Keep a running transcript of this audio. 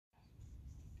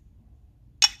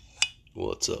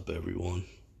What's up, everyone?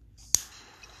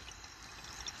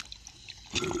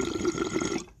 Sorry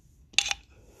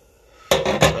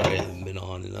I haven't been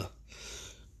on in a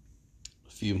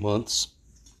few months.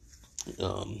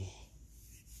 Um,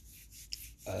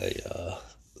 I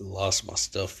lost my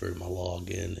stuff for my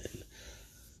login, and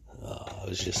I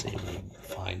was just able to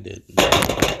find it and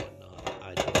whatnot.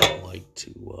 I don't like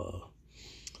to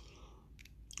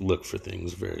look for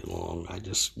things very long. I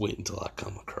just wait until I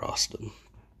come across them.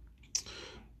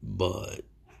 But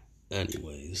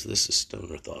anyways, this is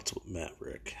Stoner Thoughts with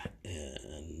Maverick,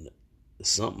 and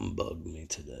something bugged me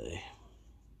today.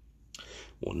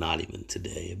 Well, not even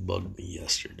today. It bugged me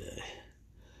yesterday.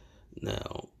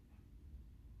 Now,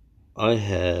 I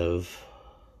have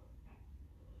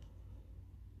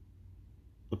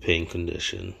a pain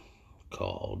condition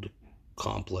called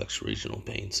complex regional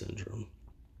pain syndrome.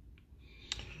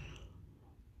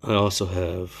 I also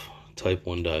have type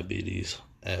 1 diabetes,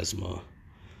 asthma,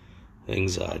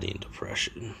 anxiety, and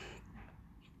depression,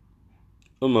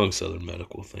 amongst other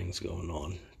medical things going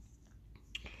on.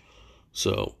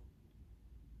 So,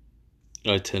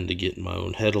 I tend to get in my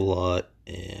own head a lot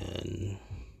and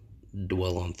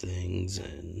dwell on things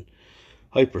and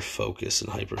hyper focus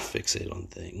and hyper fixate on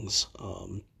things.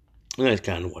 And that's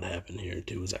kind of what happened here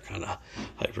too. Is I kind of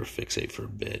hyper fixate for a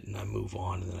bit and I move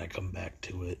on and then I come back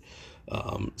to it.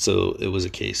 So it was a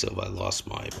case of I lost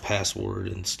my password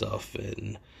and stuff,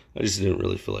 and I just didn't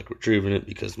really feel like retrieving it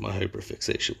because my hyper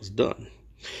fixation was done.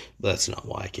 But that's not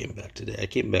why I came back today. I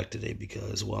came back today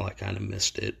because, well, I kind of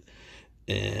missed it,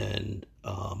 and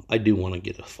I do want to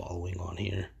get a following on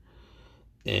here,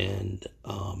 and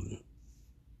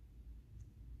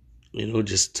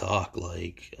just talk.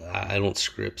 Like, I don't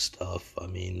script stuff. I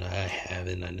mean, I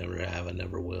haven't, I never have, I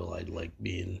never will. I like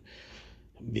being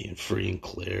free and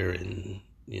clear and,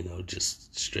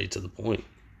 just straight to the point.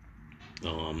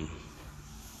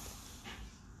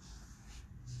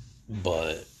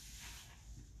 But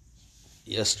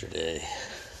yesterday,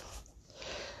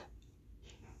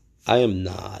 I am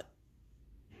not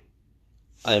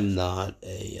a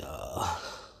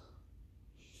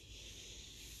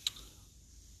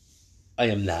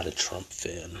Trump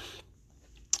fan.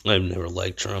 I've never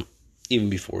liked Trump, even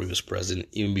before he was president,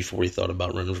 even before he thought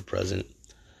about running for president.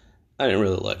 I didn't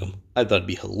really like him. I thought it'd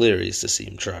be hilarious to see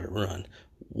him try to run.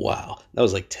 Wow, that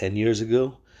was like 10 years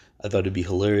ago. I thought it'd be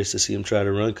hilarious to see him try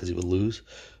to run because he would lose.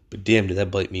 But damn, did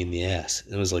that bite me in the ass.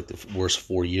 It was like the worst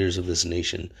 4 years of this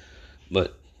nation.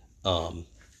 But,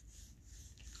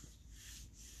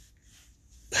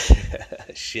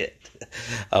 shit.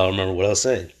 I don't remember what I was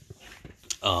saying.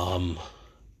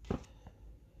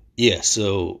 Yeah,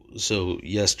 so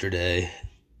yesterday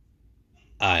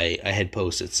I had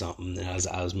posted something, and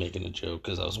I was making a joke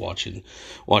because I was watching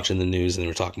the news, and they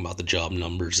were talking about the job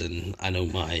numbers, and I know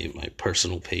my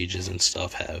personal pages and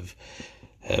stuff have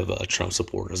Trump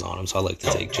supporters on them, so I like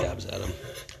to take jabs at them.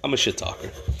 I'm a shit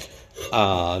talker,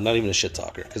 not even a shit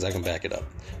talker because I can back it up,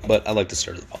 but I like to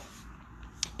stir the pot.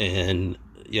 And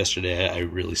yesterday I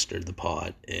really stirred the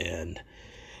pot, and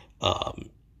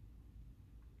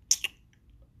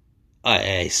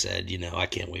I said, I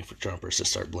can't wait for Trumpers to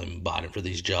start blaming Biden for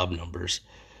these job numbers.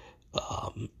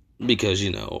 Because,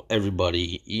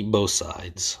 everybody, both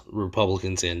sides,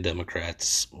 Republicans and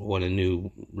Democrats, when a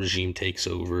new regime takes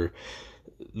over,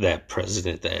 that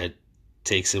president that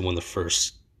takes it when the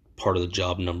first part of the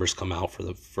job numbers come out for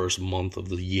the first month of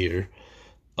the year,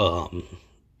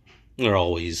 they're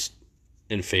always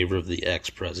in favor of the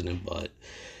ex-president,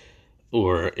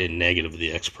 or in negative of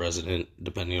the ex-president,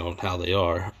 depending on how they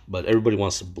are. But everybody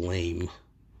wants to blame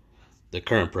the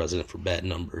current president for bad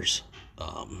numbers.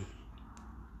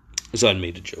 So I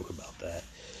made a joke about that.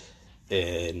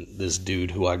 And this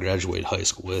dude who I graduated high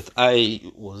school with,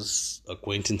 I was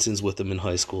acquaintances with him in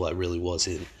high school. I really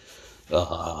wasn't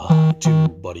too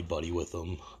buddy with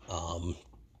him.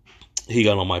 He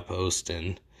got on my post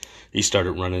and he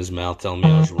started running his mouth telling me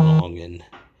I was wrong, and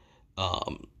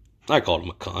I called him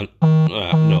a cunt.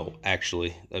 No,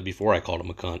 actually, before I called him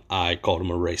a cunt, I called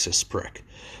him a racist prick.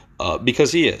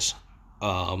 Because he is.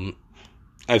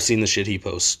 I've seen the shit he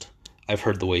posts. I've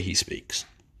heard the way he speaks.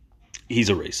 He's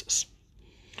a racist.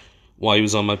 Why he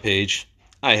was on my page,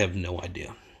 I have no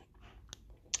idea.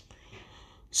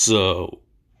 So,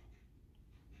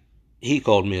 he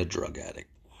called me a drug addict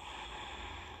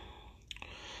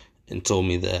and told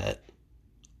me that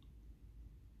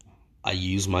I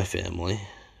use my family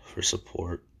for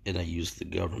support and I use the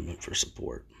government for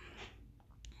support.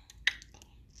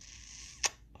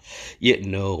 Yet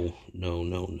no.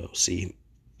 See,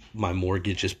 my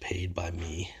mortgage is paid by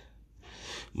me.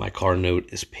 My car note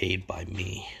is paid by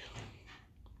me.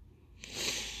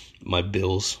 my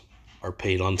bills are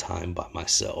paid on time by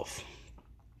myself.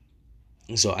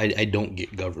 So I don't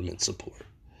get government support.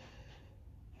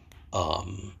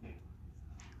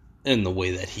 In the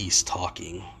way that he's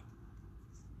talking,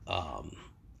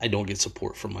 I don't get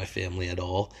support from my family at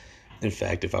all. In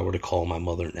fact, if I were to call my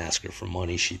mother and ask her for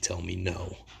money, she'd tell me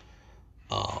no.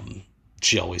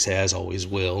 She always has, always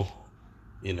will.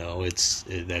 You know,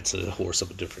 that's a horse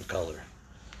of a different color.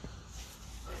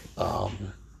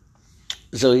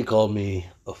 So he called me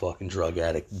a fucking drug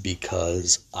addict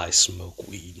because I smoke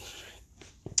weed.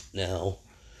 Now,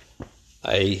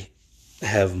 I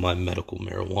have my medical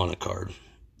marijuana card.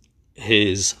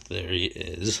 His theory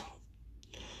is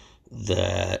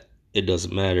that it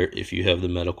doesn't matter if you have the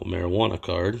medical marijuana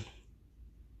card,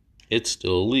 it's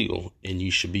still illegal, and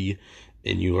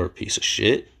you are a piece of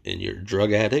shit, and you're a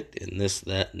drug addict, and this,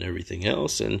 that, and everything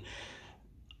else. And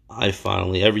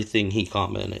everything he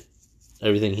commented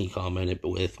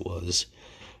with was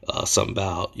something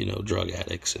about, drug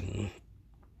addicts and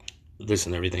this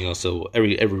and everything else. So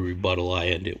every rebuttal I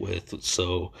end it with,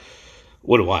 so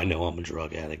what do I know? I'm a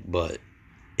drug addict. But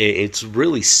it's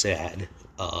really sad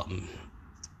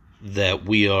that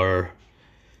we are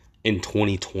in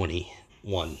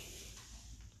 2021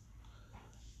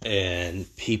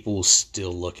 and people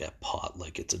still look at pot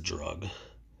like it's a drug.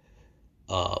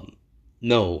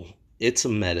 No, it's a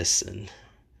medicine.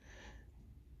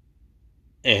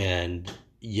 And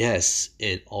yes,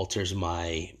 it alters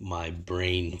my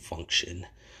brain function,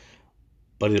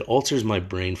 but it alters my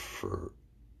brain for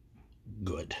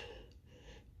good.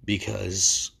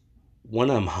 Because when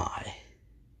I'm high,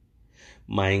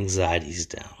 my anxiety's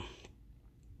down.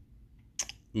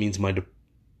 Means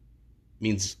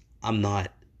I'm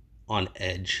not on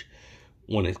edge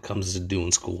when it comes to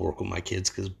doing schoolwork with my kids,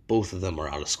 because both of them are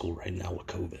out of school right now with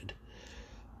COVID.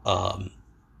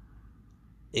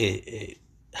 It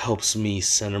helps me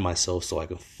center myself so I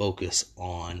can focus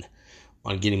on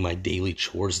getting my daily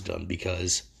chores done,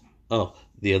 because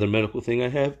the other medical thing I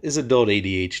have is adult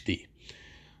ADHD.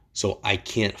 So I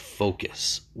can't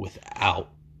focus without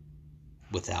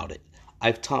it.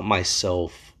 I've taught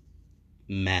myself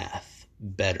math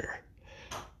better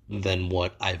than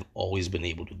what I've always been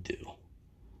able to do.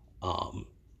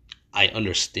 I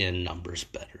understand numbers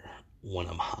better when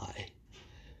I'm high.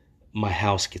 My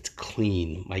house gets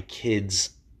clean. My kids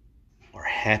are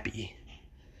happy.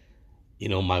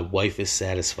 My wife is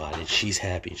satisfied and she's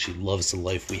happy and she loves the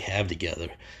life we have together.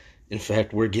 In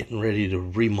fact, we're getting ready to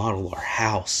remodel our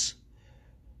house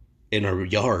in our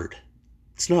yard.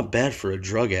 It's not bad for a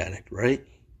drug addict, right?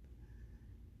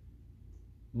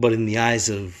 But in the eyes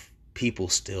of people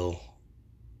still,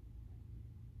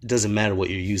 it doesn't matter what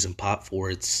you're using pot for,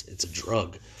 it's a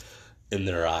drug in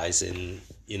their eyes. And,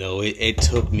 it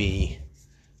took me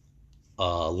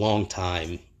a long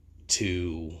time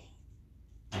to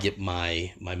get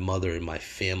my mother and my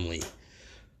family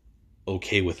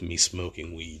okay with me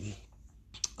smoking weed.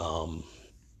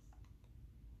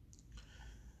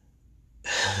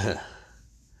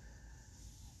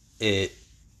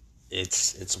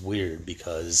 It's weird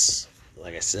because,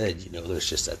 like I said, there's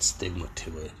just that stigma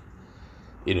to it.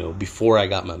 Before I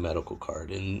got my medical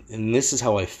card, and this is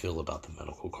how I feel about the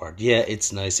medical card. Yeah,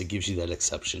 it's nice. It gives you that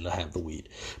exception to have the weed,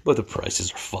 but the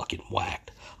prices are fucking whacked.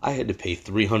 I had to pay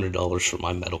 $300 for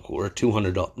my medical, or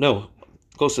 $200, no,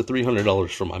 close to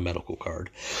 $300 for my medical card.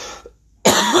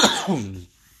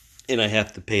 And I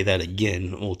have to pay that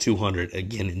again, $200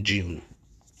 again in June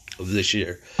of this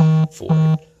year for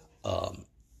it.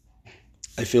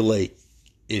 I feel like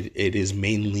it is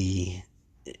mainly...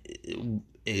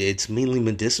 It's mainly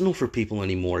medicinal for people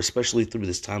anymore, especially through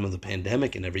this time of the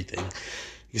pandemic and everything,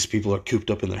 because people are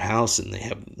cooped up in their house and they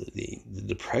have the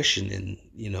depression and,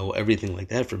 everything like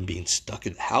that from being stuck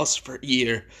in the house for a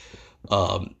year.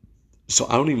 So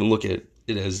I don't even look at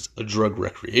it as a drug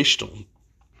recreational.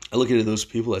 I look at it, those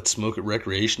people that smoke it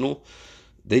recreational,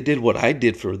 they did what I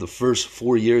did for the first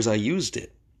 4 years I used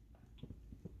it.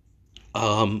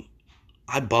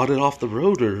 I bought it off the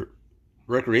road or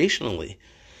recreationally.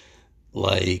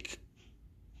 Like,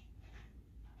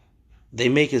 they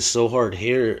make it so hard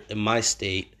here in my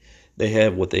state. They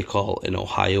have what they call an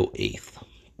Ohio eighth.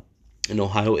 An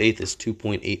Ohio eighth is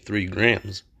 2.83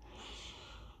 grams.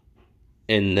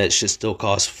 And that shit still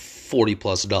costs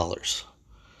 $40+.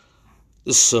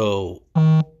 So,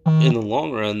 in the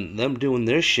long run, them doing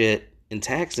their shit and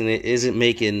taxing it isn't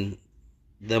making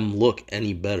them look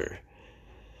any better.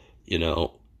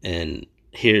 And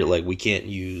here, like, we can't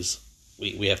use...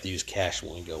 We have to use cash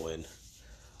when we go in,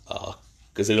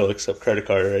 because they don't accept credit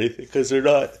card or anything, because they're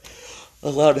not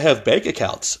allowed to have bank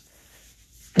accounts.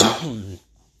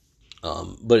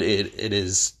 But it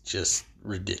is just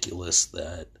ridiculous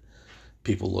that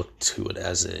people look to it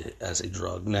as a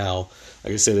drug. Now,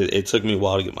 like I said, it took me a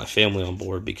while to get my family on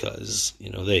board because,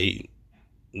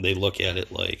 they look at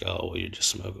it like, oh, well, you're just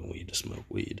smoking weed to smoke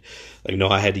weed. Like, no,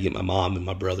 I had to get my mom and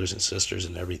my brothers and sisters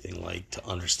and everything, like, to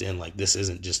understand, like, this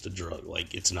isn't just a drug.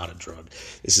 Like, it's not a drug.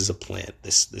 This is a plant.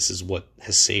 This is what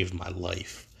has saved my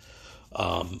life.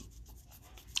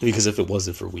 Because if it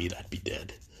wasn't for weed, I'd be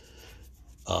dead.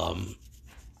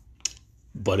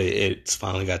 But it's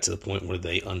finally got to the point where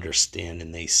they understand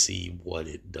and they see what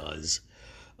it does.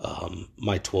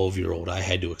 My 12-year-old, I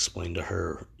had to explain to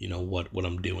her, what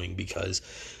I'm doing, because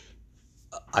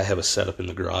I have a setup in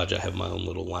the garage. I have my own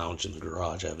little lounge in the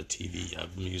garage. I have a TV, I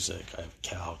have music, I have a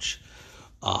couch.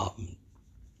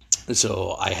 And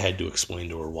so I had to explain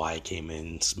to her why I came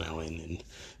in smelling and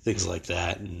things like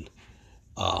that. And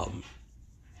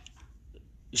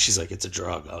she's like, it's a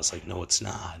drug. I was like, no, it's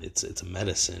not. It's a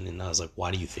medicine. And I was like,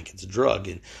 why do you think it's a drug?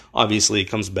 And obviously it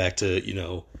comes back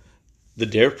to, the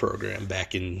DARE program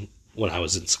back in when I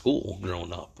was in school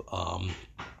growing up,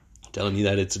 telling you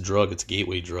that it's a drug, it's a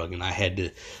gateway drug, and I had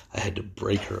to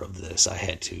break her of this. I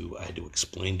had to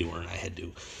explain to her, and I had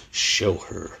to show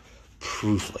her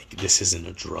proof, like, this isn't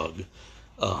a drug,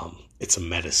 it's a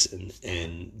medicine.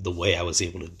 And the way I was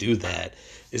able to do that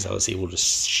is I was able to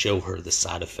show her the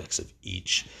side effects of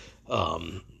each.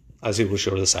 I was able to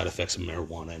show her the side effects of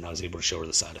marijuana, and I was able to show her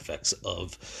the side effects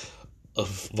of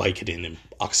Vicodin and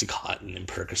Oxycontin and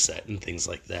Percocet and things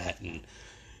like that. And,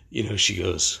 she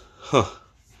goes, huh.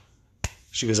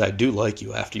 She goes, I do like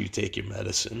you after you take your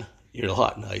medicine. You're a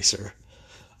lot nicer.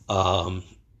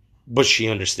 But she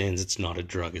understands it's not a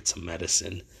drug, it's a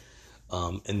medicine.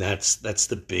 And that's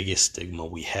the biggest stigma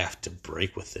we have to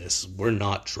break with this. We're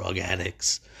not drug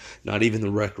addicts. Not even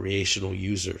the recreational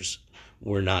users.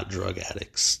 We're not drug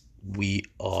addicts. We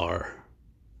are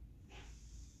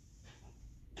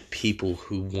people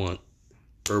who want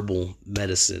herbal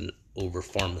medicine over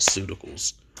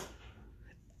pharmaceuticals.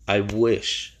 I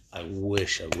wish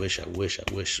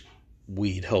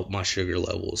weed helped my sugar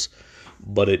levels,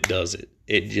 but it doesn't.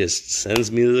 It just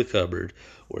sends me to the cupboard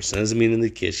or sends me in the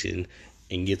kitchen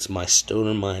and gets my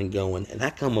stoner mind going, and I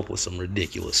come up with some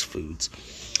ridiculous foods.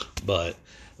 But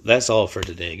that's all for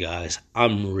today, guys.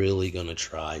 I'm really going to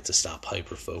try to stop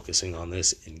hyper-focusing on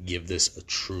this and give this a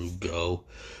true go,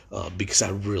 because I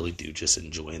really do just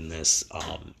enjoying this.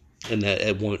 And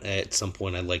at some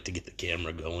point, I'd like to get the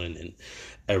camera going and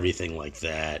everything like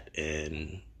that,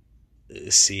 and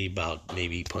see about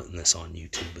maybe putting this on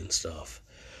YouTube and stuff.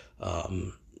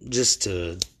 Just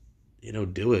to,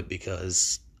 do it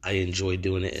because I enjoy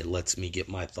doing it. It lets me get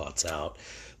my thoughts out.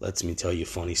 Lets me tell you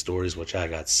funny stories, which I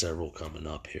got several coming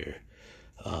up here.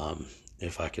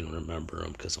 If I can remember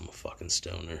them, because I'm a fucking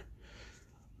stoner.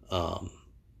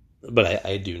 But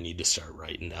I do need to start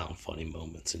writing down funny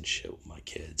moments and shit with my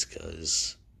kids,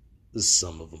 because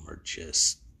some of them are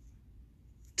just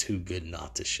too good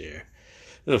not to share.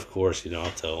 And of course,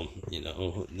 I'll tell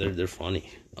them, they're funny.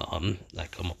 I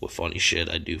come up with funny shit.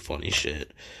 I do funny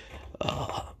shit.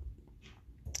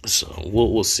 So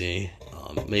we'll see.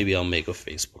 Maybe I'll make a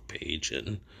Facebook page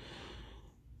and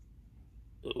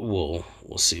we'll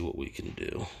see what we can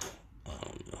do. I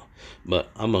don't know. But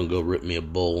I'm gonna go rip me a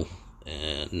bowl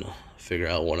and figure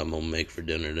out what I'm gonna make for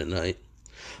dinner tonight.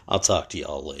 I'll talk to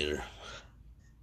y'all later.